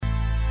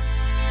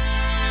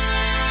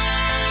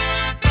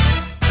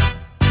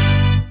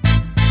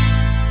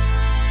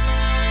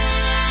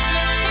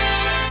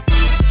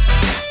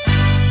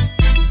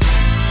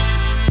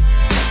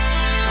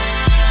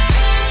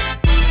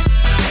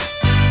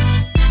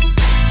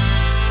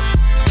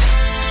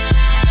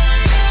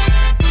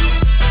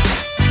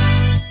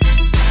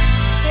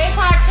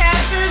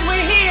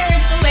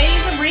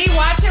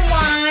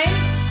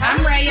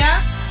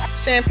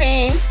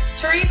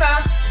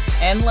Sharifa.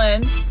 And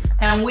Lynn.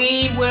 And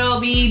we will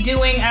be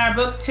doing our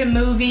book to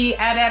movie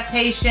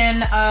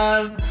adaptation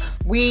of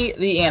We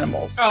the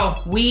Animals.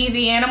 Oh, We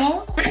the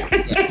Animals?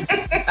 Yeah.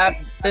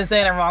 I've been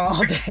saying it wrong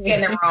all day.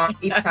 Getting it wrong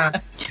each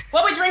time.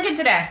 What we drinking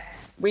today?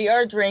 We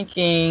are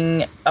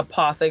drinking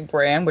Apothic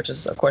brand, which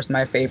is, of course,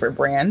 my favorite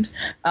brand.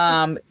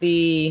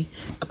 The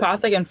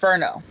Apothic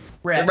Inferno.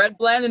 Red. The red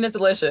blend, and it's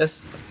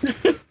delicious.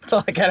 That's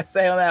all I gotta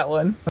say on that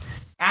one.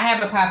 I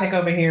have Apothic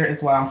over here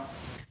as well.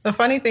 The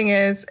funny thing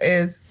is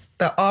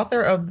the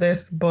author of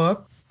this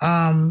book,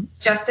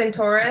 Justin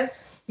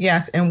Torres.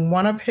 Yes, in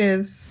one of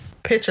his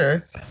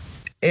pictures,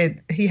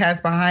 he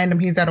has behind him,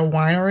 he's at a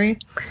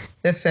winery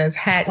that says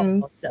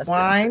Hatton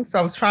wine. So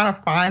I was trying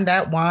to find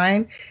that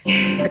wine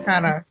to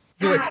kind of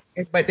do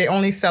it, but they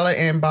only sell it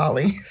in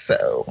Bali.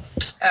 So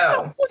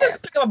we'll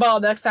just pick up a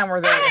bottle next time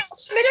we're there.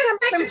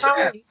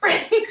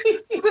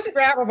 Just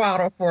grab a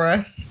bottle for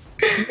us.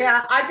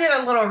 Yeah, I did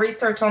a little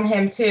research on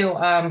him too,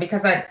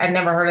 because I'd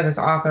never heard of this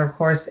author, of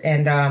course,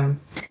 and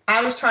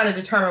I was trying to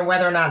determine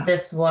whether or not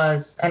this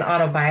was an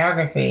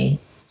autobiography.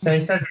 So he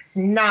says it's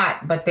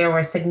not, but there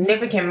were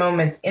significant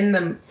moments in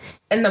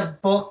the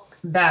book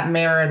that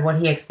mirrored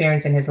what he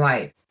experienced in his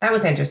life. That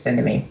was interesting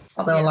to me,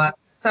 although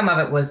some of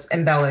it was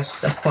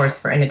embellished, of course,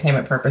 for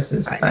entertainment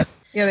purposes. But.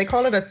 Yeah, they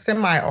call it a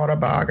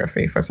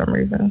semi-autobiography for some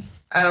reason.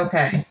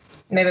 Okay.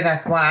 Maybe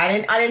that's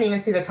why. I didn't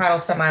even see the title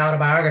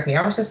semi-autobiography.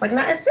 I was just like,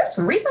 is this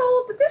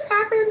real? Did this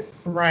happen?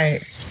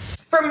 Right.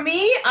 For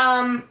me,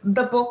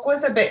 the book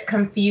was a bit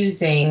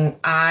confusing.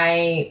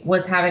 I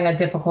was having a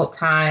difficult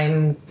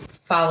time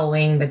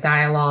following the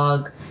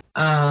dialogue.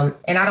 And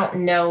I don't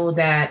know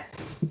that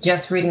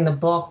just reading the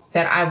book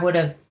that I would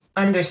have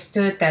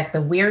understood that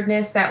the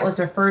weirdness that was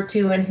referred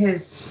to in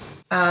his,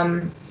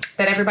 that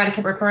everybody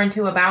kept referring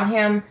to about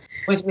him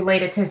was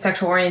related to his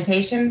sexual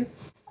orientation.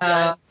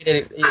 I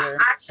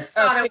just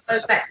thought it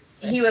was that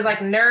he was like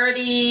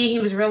nerdy. He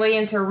was really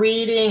into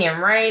reading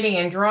and writing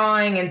and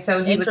drawing, and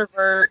so he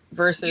introvert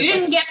versus. You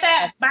didn't get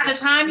that by the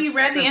time you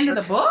read the end of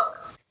the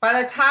book?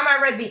 By the time I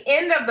read the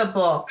end of the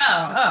book.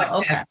 Oh,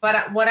 okay.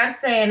 But what I'm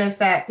saying is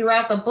that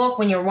throughout the book,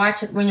 when you're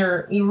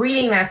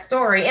reading that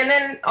story, and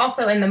then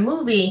also in the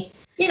movie,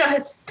 you know,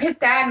 his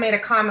dad made a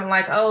comment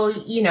like, "Oh,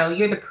 you know,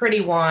 you're the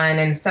pretty one,"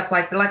 and stuff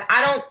like that. Like,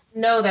 I don't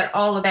know that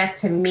all of that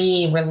to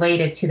me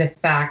related to the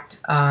fact,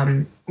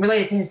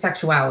 related to his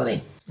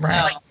sexuality.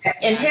 Right. Like,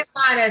 in his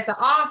mind as the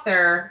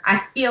author, I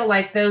feel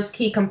like those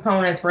key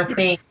components were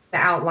things to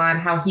outline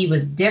how he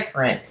was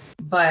different.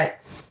 But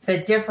the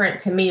different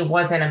to me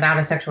wasn't about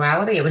his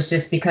sexuality. It was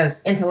just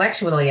because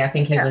intellectually, I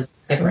think he was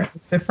different.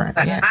 Different.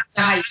 But Yeah.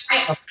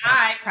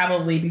 I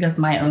probably, because of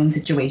my own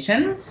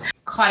situations,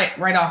 caught it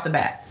right off the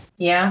bat.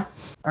 Yeah.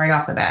 Right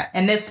off the bat.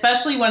 And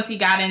especially once he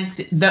got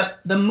into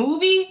the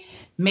movie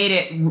made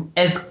it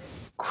as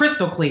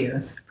crystal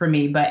clear for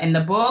me. But in the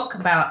book,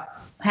 about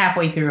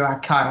halfway through, I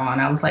caught on.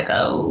 I was like,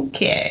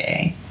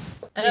 okay.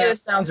 I know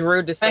this sounds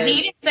rude to say. But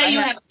he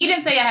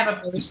didn't say I have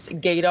a first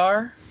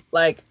gaydar.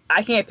 Like,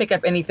 I can't pick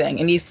up anything.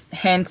 Any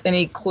hints,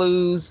 any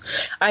clues.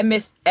 I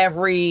missed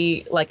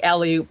every, like,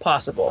 alley-oop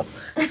possible.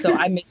 So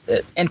I missed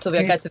it until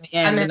I got to the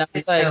end. And I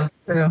was like,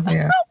 Yeah.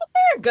 oh,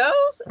 there it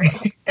goes.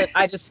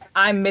 But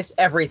I miss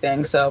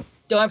everything. So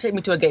don't have to take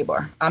me to a gay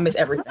bar. I miss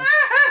everything.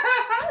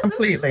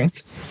 Completely.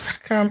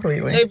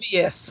 Maybe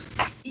yes.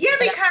 Yeah,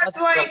 because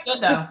like good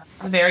though.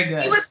 Very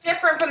good. He was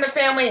different from the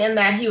family in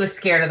that he was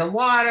scared of the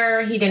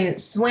water. He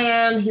didn't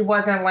swim. He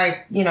wasn't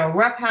like, you know,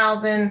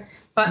 roughhousing.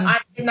 But I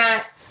did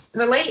not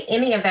relate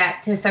any of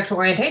that to his sexual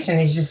orientation.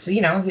 He's just, you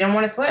know, he don't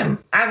want to swim.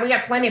 We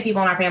got plenty of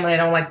people in our family that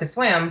don't like to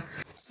swim.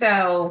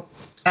 So,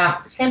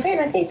 Champagne,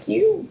 I think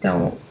you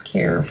don't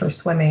care for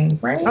swimming,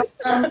 right?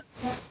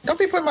 Don't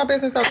be putting my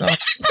business out there.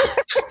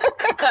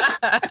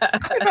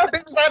 My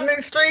business out in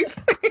these streets.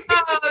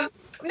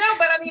 No,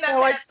 but I mean,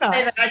 I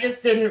say that I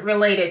just didn't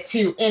relate it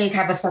to any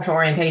type of sexual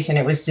orientation.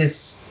 It was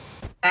just,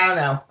 I don't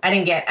know. I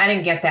didn't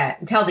get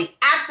that until the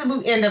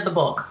absolute end of the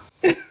book.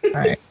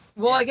 Right.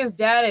 Well, like his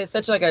dad is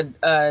such like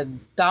a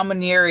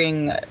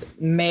domineering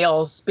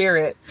male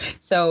spirit.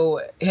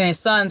 So his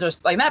sons are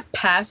like not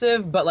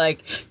passive, but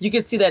like you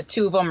could see that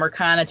two of them are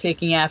kind of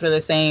taking after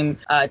the same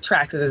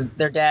tracks as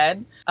their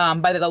dad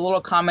by the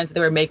little comments they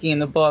were making in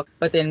the book.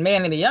 But then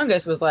Manny, the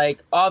youngest, was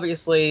like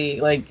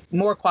obviously like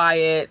more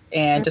quiet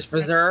and just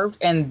reserved.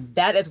 And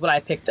that is what I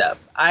picked up.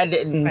 I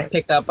didn't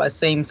pick up a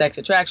same-sex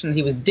attraction.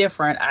 He was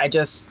different. I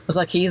just was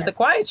like, he's the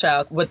quiet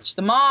child, which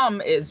the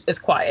mom is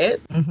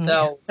quiet. Mm-hmm.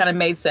 So kind of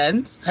made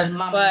sense.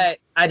 But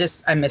I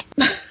missed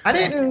it. I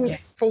didn't,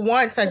 for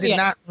once, I did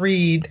not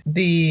read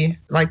the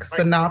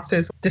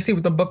synopsis to see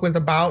what the book was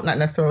about, not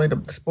necessarily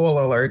the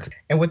spoiler alerts.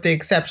 And with the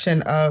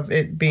exception of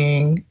it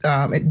being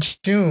in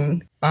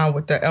June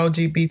with the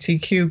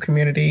LGBTQ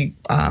community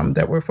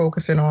that we're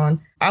focusing on,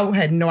 I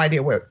had no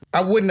idea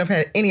I wouldn't have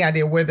had any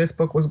idea where this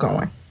book was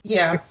going.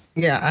 Yeah.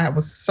 Yeah, I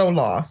was so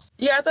lost.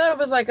 Yeah, I thought it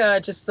was like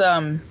just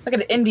like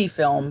an indie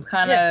film,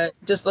 kind of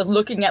just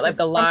looking at like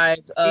the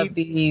lives of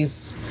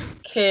these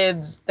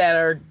kids that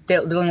are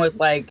dealing with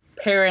like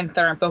parents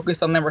that aren't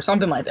focused on them or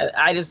something like that.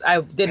 I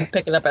didn't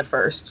pick it up at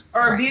first.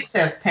 Or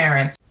abusive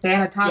parents. They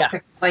had a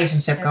toxic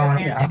relationship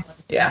going on.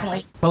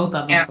 Yeah. Both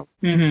of them. Yeah.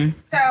 Mm-hmm.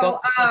 So,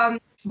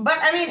 but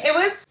I mean, it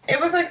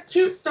was a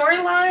cute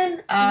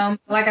storyline.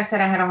 Like I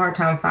said, I had a hard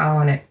time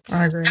following it.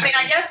 I agree. I mean,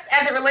 I guess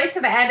as it relates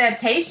to the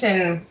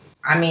adaptation,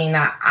 I mean,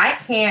 I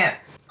can't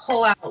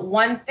pull out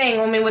one thing.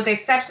 I mean, with the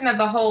exception of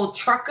the whole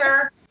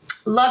trucker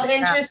love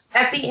interest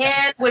at the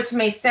end, which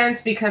made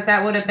sense because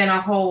that would have been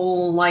a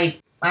whole, like,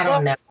 I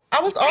don't know.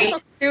 I was also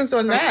confused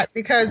on that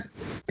because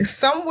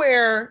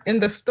somewhere in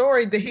the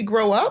story, did he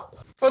grow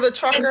up for the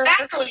trucker?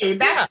 Exactly.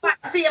 That's why,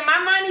 see, in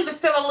my mind, he was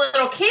still a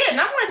little kid. And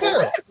I'm like, well,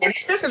 wait a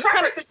minute. This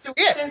trucker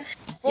situation,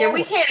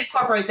 we can't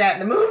incorporate that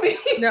in the movie.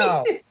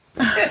 No.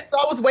 So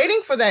I was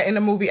waiting for that in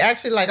the movie.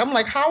 Actually, like, I'm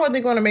like, how are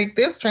they going to make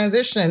this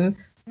transition,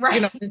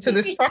 into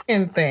this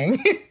trucking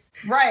thing?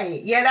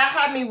 Right. Yeah, that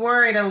had me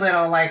worried a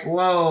little. Like,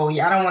 whoa,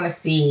 I don't want to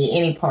see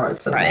any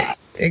parts of that.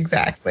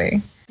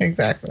 Exactly.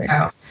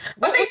 So,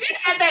 but they did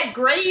have that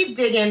grave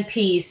digging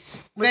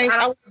piece.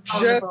 I was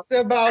just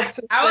about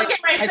to. I was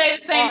getting ready to say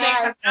the same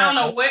thing. I don't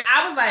know where.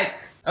 I was like,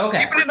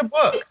 okay. Keep it in the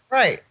book.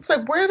 Right. It's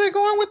like, where are they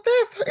going with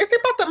this? Is he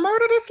about to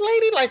murder this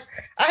lady? Like,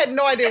 I had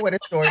no idea what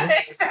his story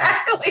was.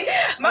 Exactly.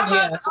 My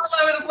mind's all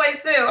over the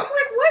place, too. I'm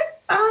like,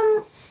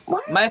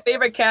 what? My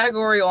favorite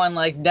category on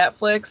like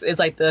Netflix is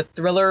like the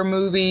thriller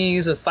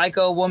movies, a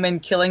psycho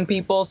woman killing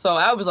people. So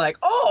I was like,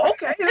 oh,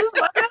 okay, this is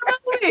my kind of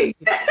movie.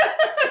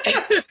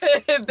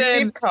 And then,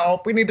 we need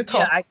help. We need to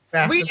talk. I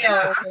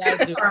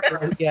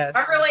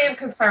really am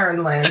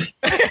concerned, Lynn.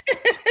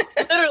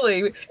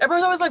 Literally,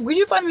 everyone's always like, where do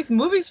you find these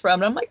movies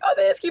from? And I'm like, oh,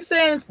 they just keep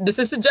saying this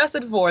is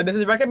suggested for, this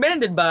is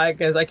recommended by,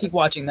 because I keep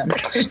watching them.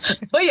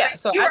 But yeah,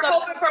 so you were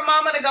hoping for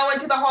Mama to go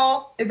into the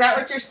hole? Is that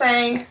what you're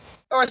saying?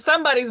 Or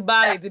somebody's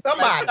body to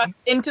be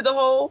into the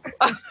hole.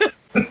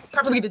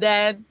 Probably the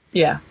dad.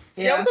 Yeah.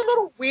 It was a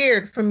little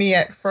weird for me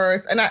at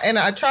first, and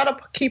I try to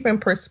keep in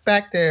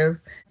perspective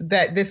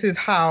that this is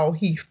how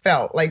he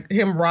felt, like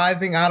him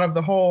rising out of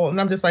the hole, and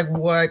I'm just like,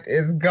 what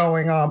is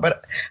going on?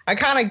 But I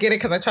kind of get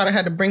it because I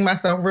had to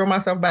reel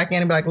myself back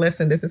in and be like,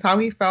 listen, this is how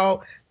he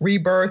felt,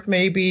 rebirth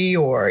maybe,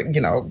 or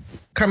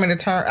coming to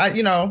terms,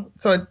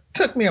 So it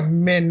took me a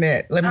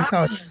minute. Let me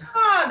tell you.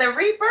 Oh, the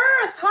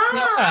rebirth, huh?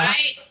 No,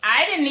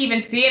 I didn't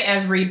even see it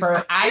as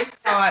rebirth. I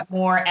saw it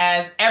more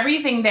as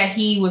everything that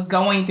he was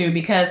going through,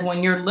 because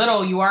when you're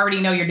little, you already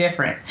know you're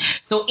different.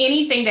 So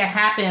anything that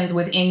happens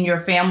within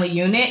your family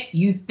unit,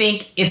 you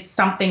think it's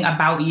something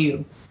about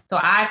you. So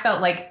I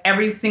felt like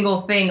every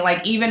single thing,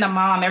 like even the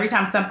mom, every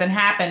time something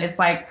happened, it's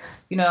like,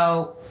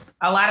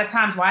 a lot of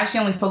times, why is she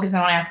only focusing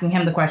on asking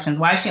him the questions?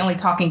 Why is she only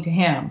talking to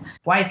him?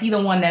 Why is he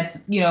the one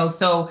that's,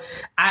 so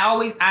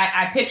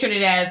I pictured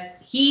it as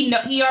he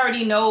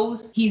already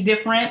knows he's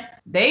different.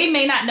 They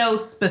may not know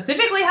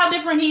specifically how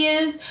different he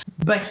is,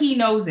 but he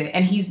knows it,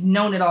 and he's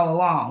known it all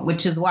along,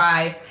 which is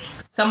why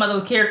some of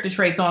those character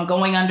traits on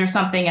going under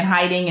something and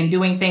hiding and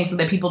doing things so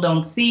that people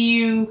don't see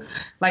you,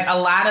 like a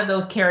lot of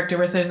those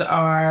characteristics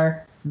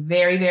are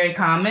very, very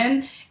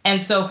common.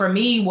 And so for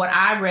me, what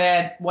I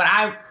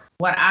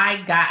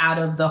got out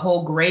of the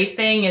whole grave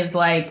thing is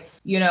like,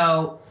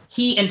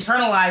 he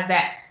internalized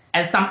that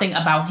as something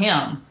about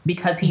him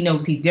because he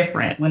knows he's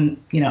different, when,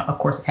 of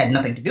course it had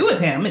nothing to do with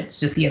him.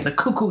 It's just he has a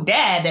cuckoo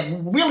dad that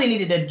really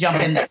needed to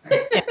jump in there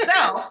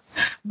himself.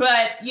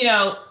 But,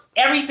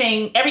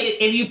 everything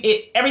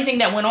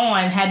that went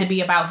on had to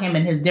be about him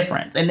and his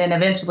difference. And then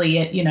eventually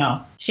it,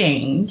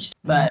 changed.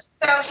 But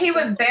so he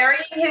was burying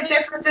his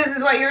differences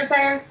is what you were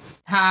saying?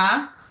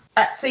 Huh?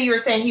 So you were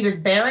saying he was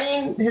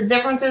burying his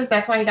differences?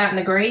 That's why he got in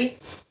the grave?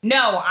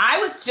 No, I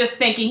was just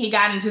thinking he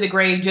got into the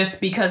grave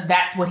just because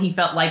that's what he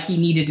felt like he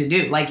needed to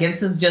do. Like,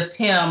 this is just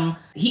him.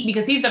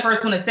 Because he's the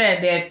first one that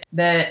said that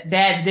the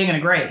dad's digging a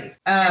grave.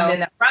 Oh. And then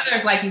the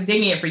brother's like, he's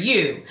digging it for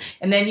you.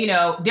 And then,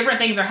 different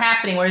things are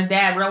happening where his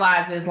dad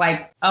realizes,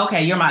 like,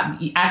 okay,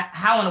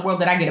 how in the world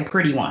did I get a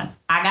pretty one?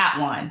 I got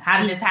one. How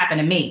did this happen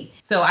to me?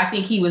 So I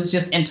think he was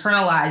just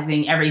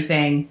internalizing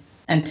everything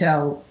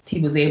until he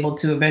was able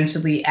to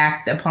eventually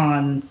act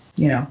upon,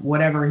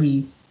 whatever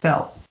he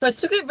felt. So I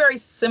took it very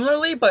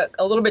similarly, but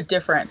a little bit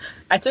different.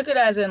 I took it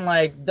as in,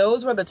 like,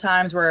 those were the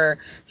times where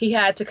he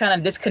had to kind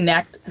of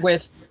disconnect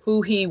with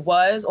who he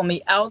was on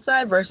the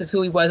outside versus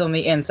who he was on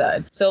the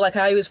inside. So like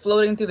how he was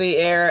floating through the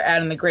air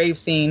out in the grave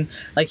scene,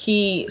 like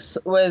he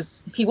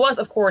was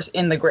of course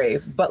in the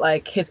grave, but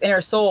like his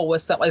inner soul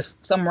was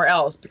somewhere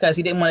else because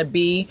he didn't want to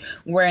be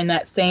wearing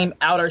that same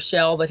outer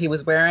shell that he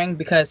was wearing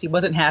because he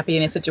wasn't happy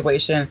in his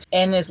situation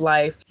in his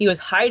life. He was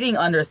hiding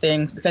under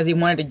things because he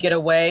wanted to get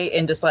away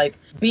and just like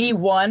be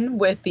one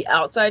with the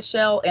outside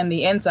shell and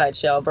the inside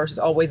shell versus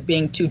always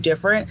being two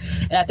different.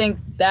 And I think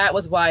that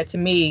was why, to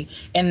me,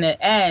 in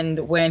the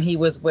end, when he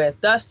was with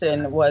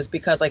Dustin, was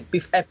because like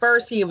at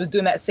first he was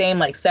doing that same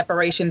like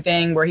separation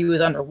thing where he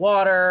was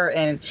underwater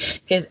and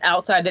his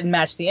outside didn't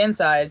match the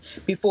inside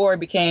before it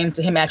became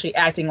to him actually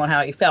acting on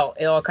how he felt.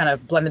 It all kind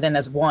of blended in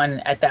as one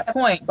at that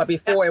point, but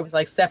before it was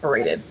like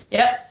separated.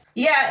 Yep.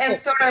 Yeah, and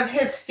sort of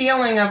his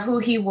feeling of who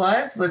he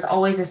was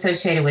always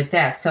associated with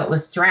death. So it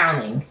was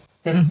drowning.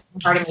 This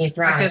part of me is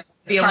drowning. Like this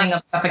feeling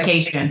of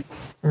suffocation.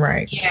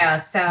 Right.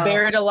 Yeah, so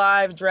Buried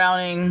alive,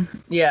 drowning.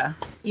 Yeah.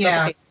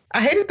 yeah. I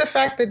hated the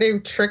fact that they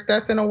tricked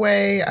us in a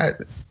way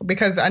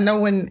because I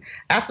know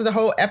after the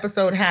whole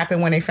episode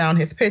happened, when they found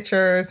his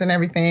pictures and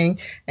everything,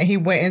 and he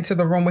went into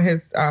the room with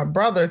his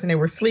brothers and they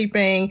were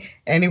sleeping,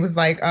 and he was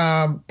like,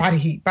 body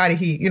heat.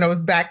 You know,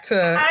 it's back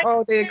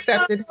to, they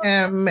accepted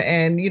him,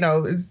 and, you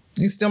know,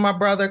 you still my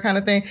brother kind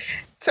of thing.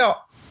 So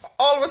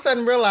all of a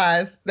sudden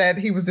realized that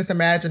he was just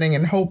imagining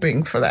and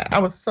hoping for that. I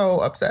was so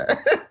upset.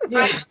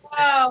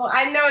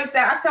 I know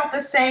exactly. I felt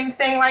the same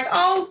thing. Like,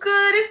 oh,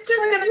 good. It's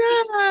just gonna be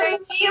the same.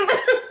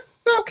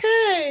 It's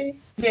okay.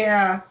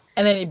 Yeah.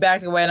 And then he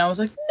backed away, and I was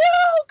like, no,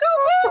 go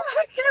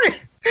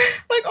back.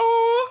 Like,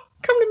 oh,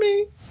 come to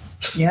me.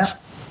 Yep.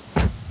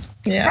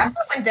 Yeah.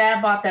 That's when Dad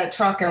bought that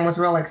truck and was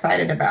real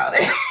excited about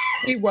it.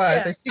 He was.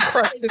 Yeah. And she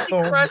crushed his She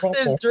crushed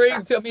his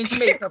dream too. I mean, she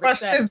made perfect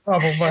crushed sense. his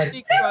bubble, buddy. She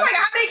He was like, crushed.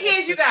 how many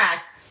kids you got?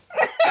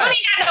 You ain't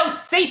got no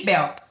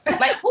seatbelt.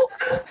 Like, who?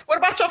 What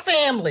about your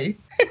family?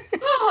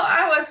 Oh,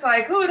 I was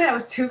like, ooh, that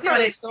was too He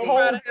funny. was so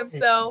proud of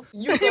himself.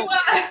 You He go.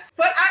 was.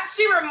 But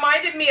she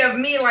reminded me of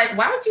me, like,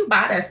 why would you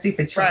buy that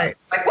stupid truck? Right.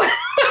 Like, what?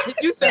 Did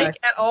you think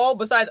at all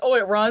besides, oh,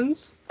 it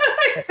runs?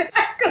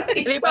 Exactly. And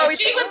he But probably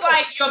she think, was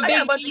like, your I got a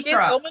big bunch D of kids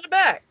truck. going in the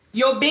back.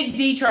 Your big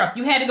D truck.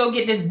 You had to go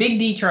get this big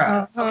D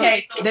truck.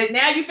 Okay, so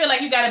now you feel like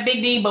you got a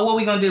big D, but what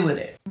we gonna do with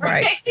it?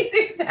 Right.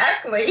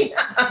 Exactly.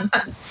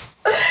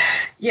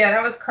 Yeah,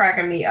 that was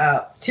cracking me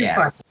up. Too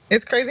funny.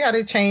 It's crazy how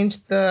they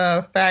changed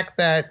the fact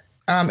that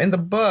in the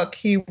book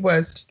he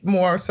was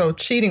more so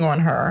cheating on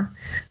her,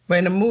 but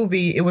in the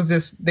movie it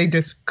was they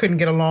just couldn't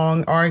get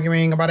along,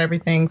 arguing about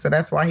everything, so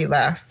that's why he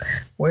left.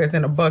 Whereas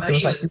in the book it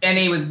was like, And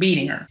he was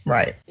beating her.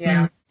 right.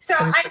 Yeah. So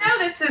I know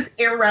this is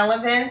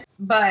irrelevant,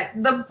 but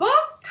the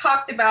book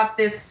talked about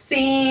this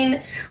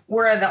scene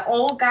where the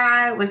old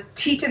guy was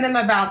teaching them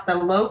about the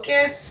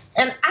locusts.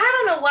 And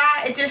I don't know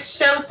why it just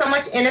shows so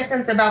much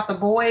innocence about the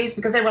boys,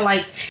 because they were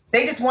like,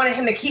 they just wanted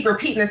him to keep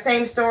repeating the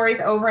same stories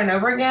over and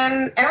over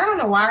again. And I don't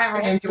know why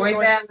I enjoyed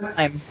that.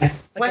 Like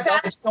What's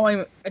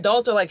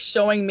adults are like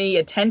showing me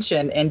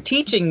attention and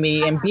teaching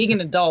me and being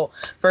an adult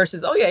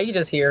versus, oh yeah, you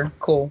just here.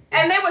 Cool.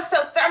 And they were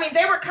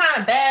they were kind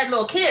of bad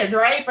little kids,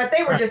 right? But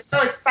they were just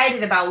so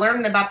excited about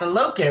learning about the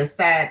locusts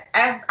that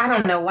I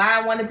don't know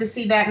why I wanted to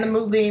see that in the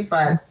movie,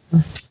 but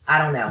I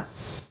don't know.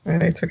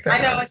 And they took that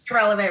I know it's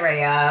irrelevant,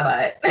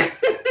 Raya, but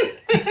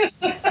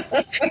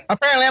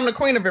apparently I'm the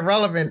queen of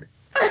irrelevant.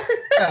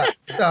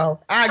 So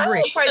I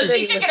agree. Quite So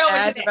she think took it it over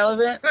as today.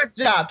 relevant. Good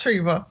job,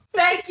 Treva.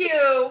 thank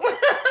you.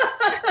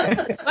 But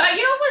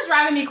you know what's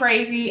driving me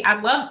crazy? I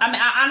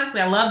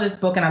honestly love this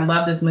book and I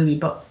love this movie,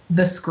 but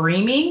the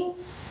screaming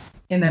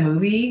in the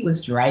movie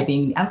was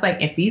driving me. I was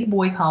like, if these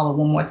boys holler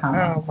one more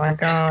time, Oh my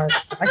God.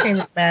 I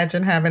can't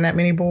imagine having that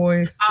many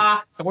boys.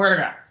 I swear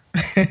to God.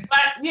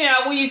 But, you know,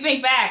 when you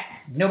think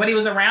back, nobody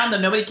was around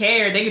them. Nobody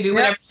cared. They could do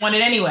whatever they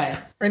wanted anyway.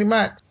 Pretty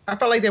much. I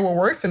felt like they were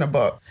worse in the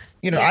book.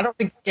 You know, I don't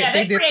think Yeah,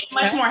 they create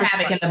much more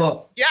havoc in the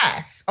book.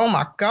 Yes. Oh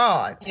my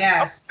God.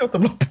 Yes. I killed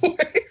them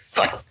boys.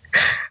 Like,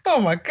 oh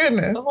my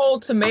goodness. The whole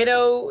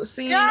tomato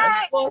scene.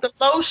 Yes, the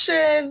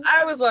lotion.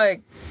 I was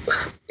like,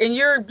 and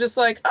you're just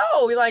like,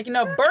 oh, you're like,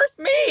 birth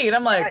me. And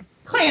I'm like,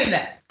 Claim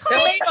that.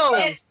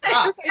 tomatoes.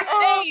 Oh,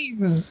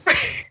 Stains.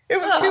 it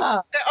was cute.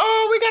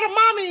 Oh, we got a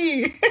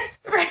mommy.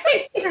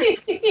 Right.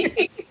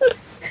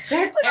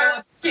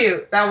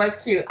 That was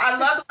cute. I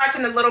loved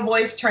watching the little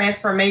boy's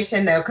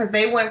transformation though, because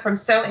they went from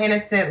so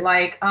innocent,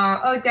 like,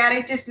 oh,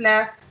 daddy just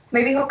left,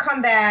 maybe he'll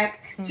come back,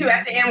 to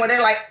at the end where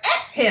they're like,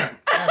 F him.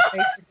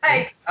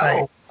 Like,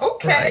 oh,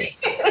 okay.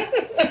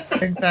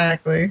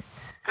 Exactly.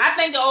 I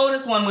think the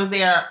oldest one was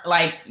there,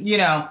 like,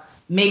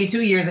 maybe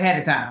 2 years ahead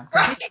of time.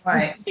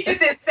 Right. He just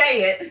didn't say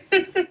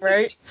it.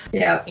 Right?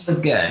 Yeah. It was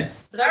good.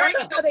 But I like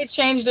how they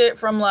changed it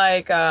from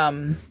like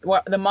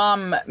what the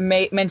mom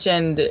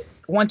mentioned.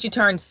 Once you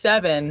turn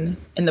 7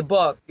 in the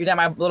book, you're not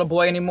my little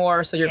boy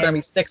anymore, so you're going to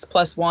be 6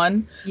 +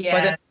 1. Yeah.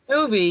 But in the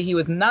movie, he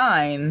was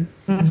 9,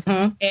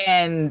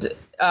 and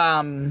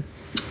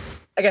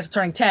I guess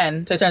turning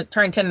 10. So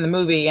turning 10 in the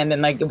movie, and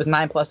then like it was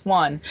 9 +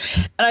 1.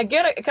 And I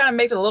get it. It kind of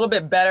makes it a little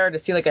bit better to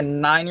see like a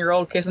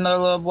 9-year-old kiss another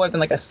little boy than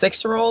like a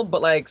 6-year-old.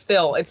 But like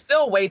it's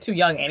still way too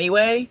young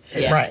anyway.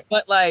 Yeah. Right.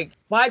 But like,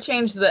 why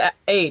change the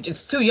age?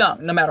 It's too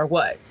young, no matter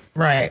what.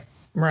 Right.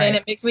 Right. And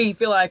it makes me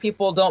feel like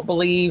people don't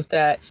believe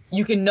that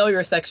you can know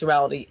your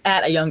sexuality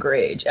at a younger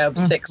age of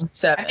 6,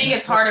 7. I think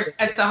it's harder.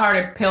 It's a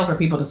harder pill for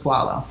people to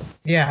swallow.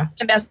 Yeah.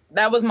 And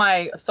that was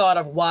my thought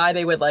of why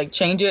they would like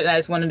change it. And I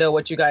just want to know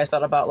what you guys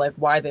thought about like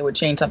why they would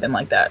change something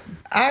like that.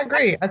 I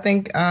agree.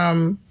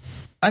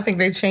 I think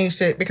they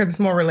changed it because it's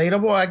more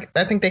relatable.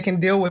 I think they can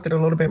deal with it a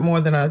little bit more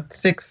than a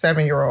 6,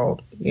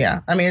 7-year-old.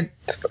 Yeah. I mean,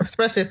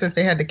 especially since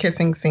they had the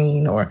kissing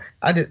scene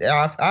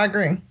I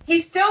agree.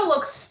 He still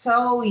looks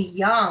so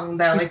young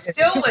though. It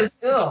still was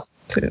ugh.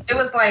 It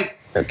was like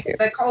So cute.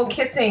 the cold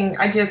kissing.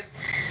 I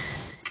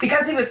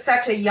because he was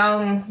such a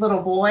young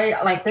little boy,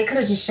 like they could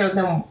have just showed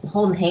them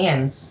holding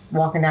hands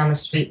walking down the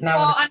street. And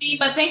well, I mean,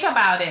 but think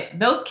about it.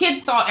 Those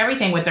kids saw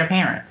everything with their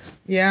parents.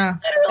 Yeah.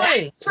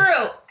 Literally.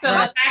 True. So the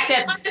fact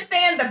that I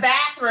understand the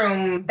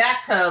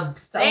bathtub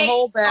stuff. The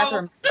whole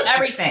bathroom. saw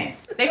everything.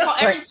 They saw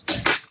everything.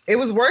 It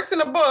was worse in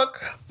the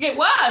book. It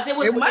was. It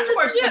was much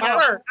worse. Yeah,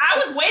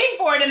 I was waiting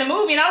for it in the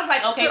movie, and I was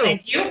like, okay,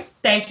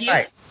 thank you.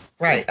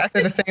 Right. I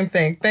said the same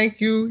thing. Thank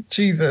you,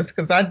 Jesus,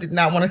 because I did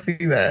not want to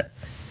see that.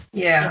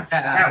 Yeah,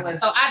 that was.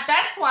 So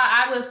that's why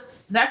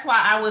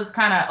I was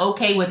kind of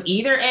okay with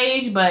either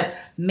age, but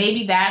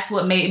maybe that's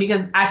what made,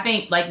 because I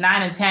think like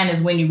 9 and 10 is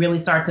when you really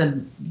start to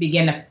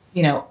begin to,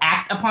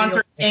 act upon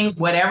certain things,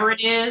 whatever it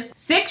is.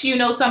 6,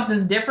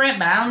 something's different,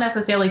 but I don't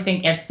necessarily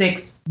think at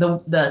 6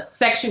 the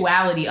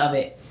sexuality of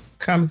it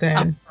comes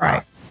in.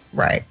 Right.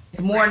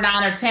 It's more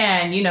 9 or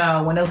 10,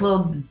 when those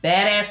little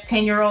badass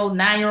 10-year-old,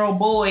 9-year-old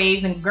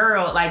boys and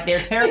girls, like, they're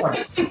terror.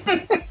 So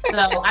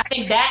I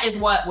think that is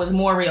what was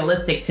more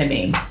realistic to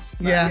me.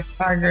 Yeah,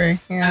 I agree.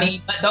 Yeah. I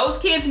mean, but those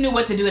kids knew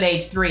what to do at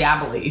age 3, I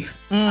believe.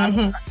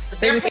 Mm-hmm.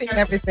 They were seeing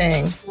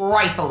everything.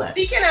 Rifle it.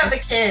 Speaking of the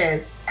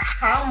kids,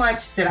 how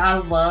much did I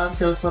love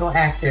those little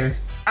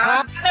actors?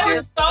 That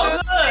was so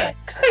good.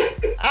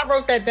 I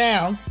wrote that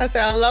down. I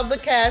said, I love the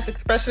cast,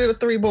 especially the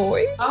 3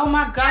 boys. Oh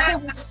my God,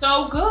 it was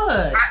so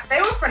good. They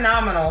were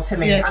phenomenal to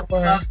me. Yeah, I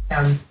loved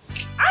them.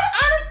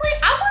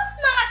 I was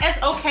not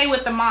as okay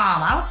with the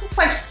mom. I was just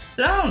like,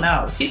 I don't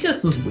know. She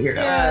just was weird.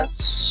 Yeah,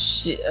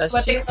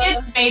 but the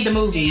kids made the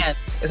movie.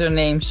 Is her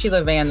name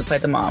Sheila Van that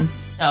played the mom?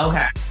 Oh,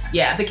 okay.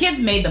 Yeah, the kids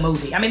made the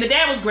movie. I mean, the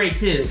dad was great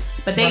too,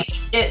 but they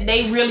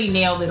really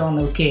nailed it on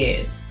those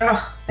kids.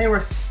 Oh, they were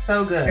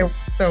so good. They were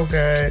so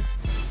good.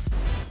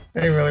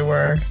 They really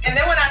were. And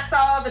then when I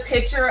saw the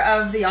picture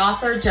of the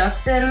author,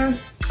 Justin,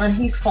 and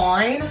he's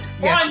fine.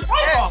 Yes.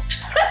 Fine.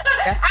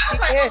 I was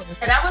like,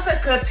 okay, that was a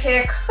good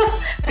pick.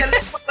 And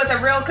that was a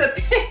real good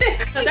pick.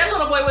 Because that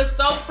little boy was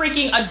so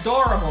freaking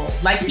adorable.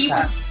 Like, he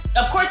was,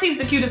 of course, he's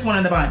the cutest one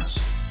in the bunch.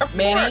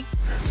 Manny?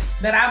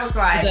 That I was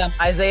like,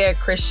 Isaiah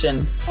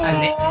Christian. Oh,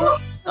 Hi.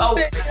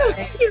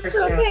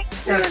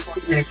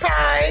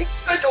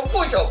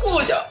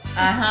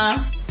 uh-huh.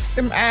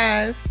 Them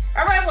eyes.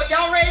 All right, well,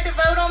 y'all ready to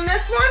vote on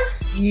this one?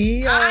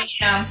 Yeah. I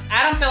am.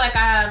 I don't feel like I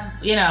have,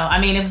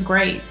 it was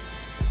great.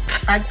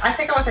 I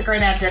think it was a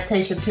great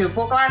adaptation, too.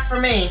 Full glass for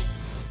me.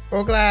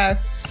 Full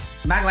glass.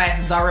 My glass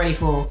is already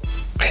full.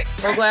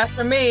 Full glass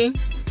for me.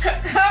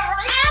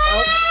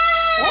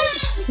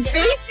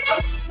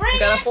 We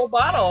got a full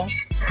bottle.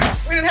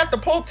 We didn't have to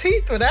pull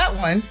teeth for that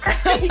one.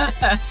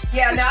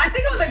 Yeah, no, I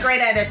think it was a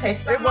great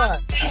adaptation. It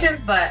was.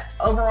 But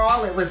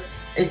overall, it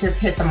just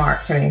hit the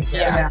mark to me.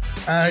 Yeah.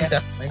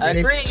 Definitely.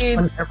 Agreed.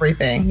 On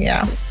everything,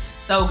 yeah.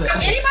 So good. So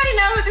anybody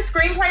know who the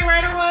screenplay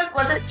writer was?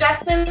 Was it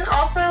Justin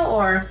also,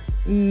 or?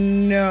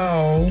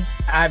 No.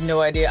 I have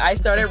no idea. I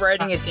started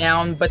writing it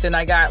down, but then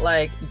I got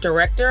like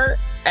director,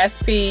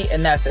 SP,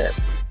 and that's it.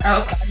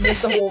 Okay. I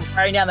missed the whole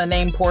writing down the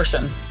name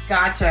portion.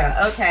 Gotcha.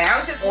 Okay. I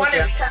was just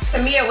wondering because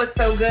to me it was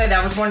so good.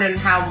 I was wondering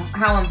how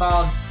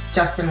involved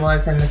Justin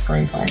was in the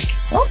screenplay.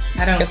 Well,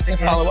 I don't guess we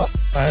can follow up.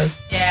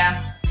 Yeah.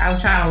 I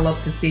was trying to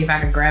look to see if I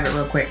could grab it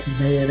real quick.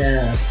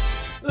 A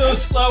little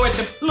slow at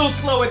the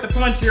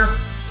punch here. All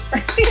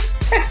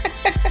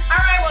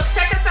right. Well,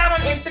 check us out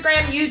on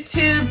Instagram,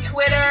 YouTube,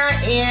 Twitter,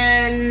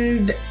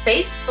 and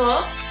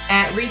Facebook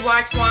at Read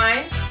Watch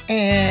Wine.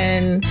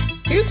 And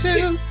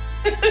YouTube.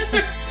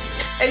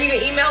 And you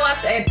can email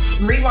us at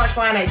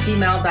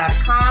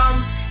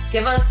readwatchwine@gmail.com.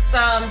 Give us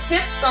some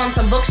tips on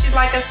some books you'd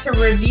like us to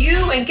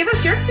review, and give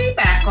us your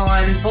feedback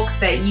on books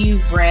that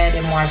you've read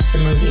and watched the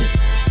movie.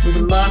 We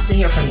would love to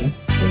hear from you.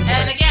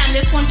 And again,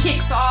 this one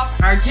kicks off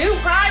our June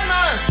Pride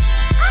Month.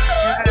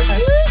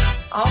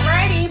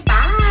 Alrighty,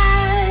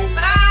 bye.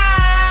 Bye.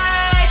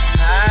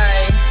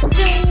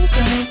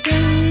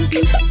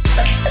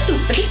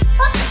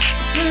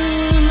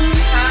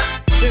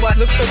 It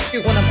looks so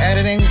cute when I'm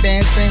editing,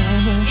 dancing.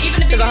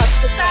 Even if I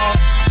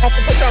have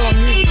to put y'all on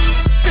mute.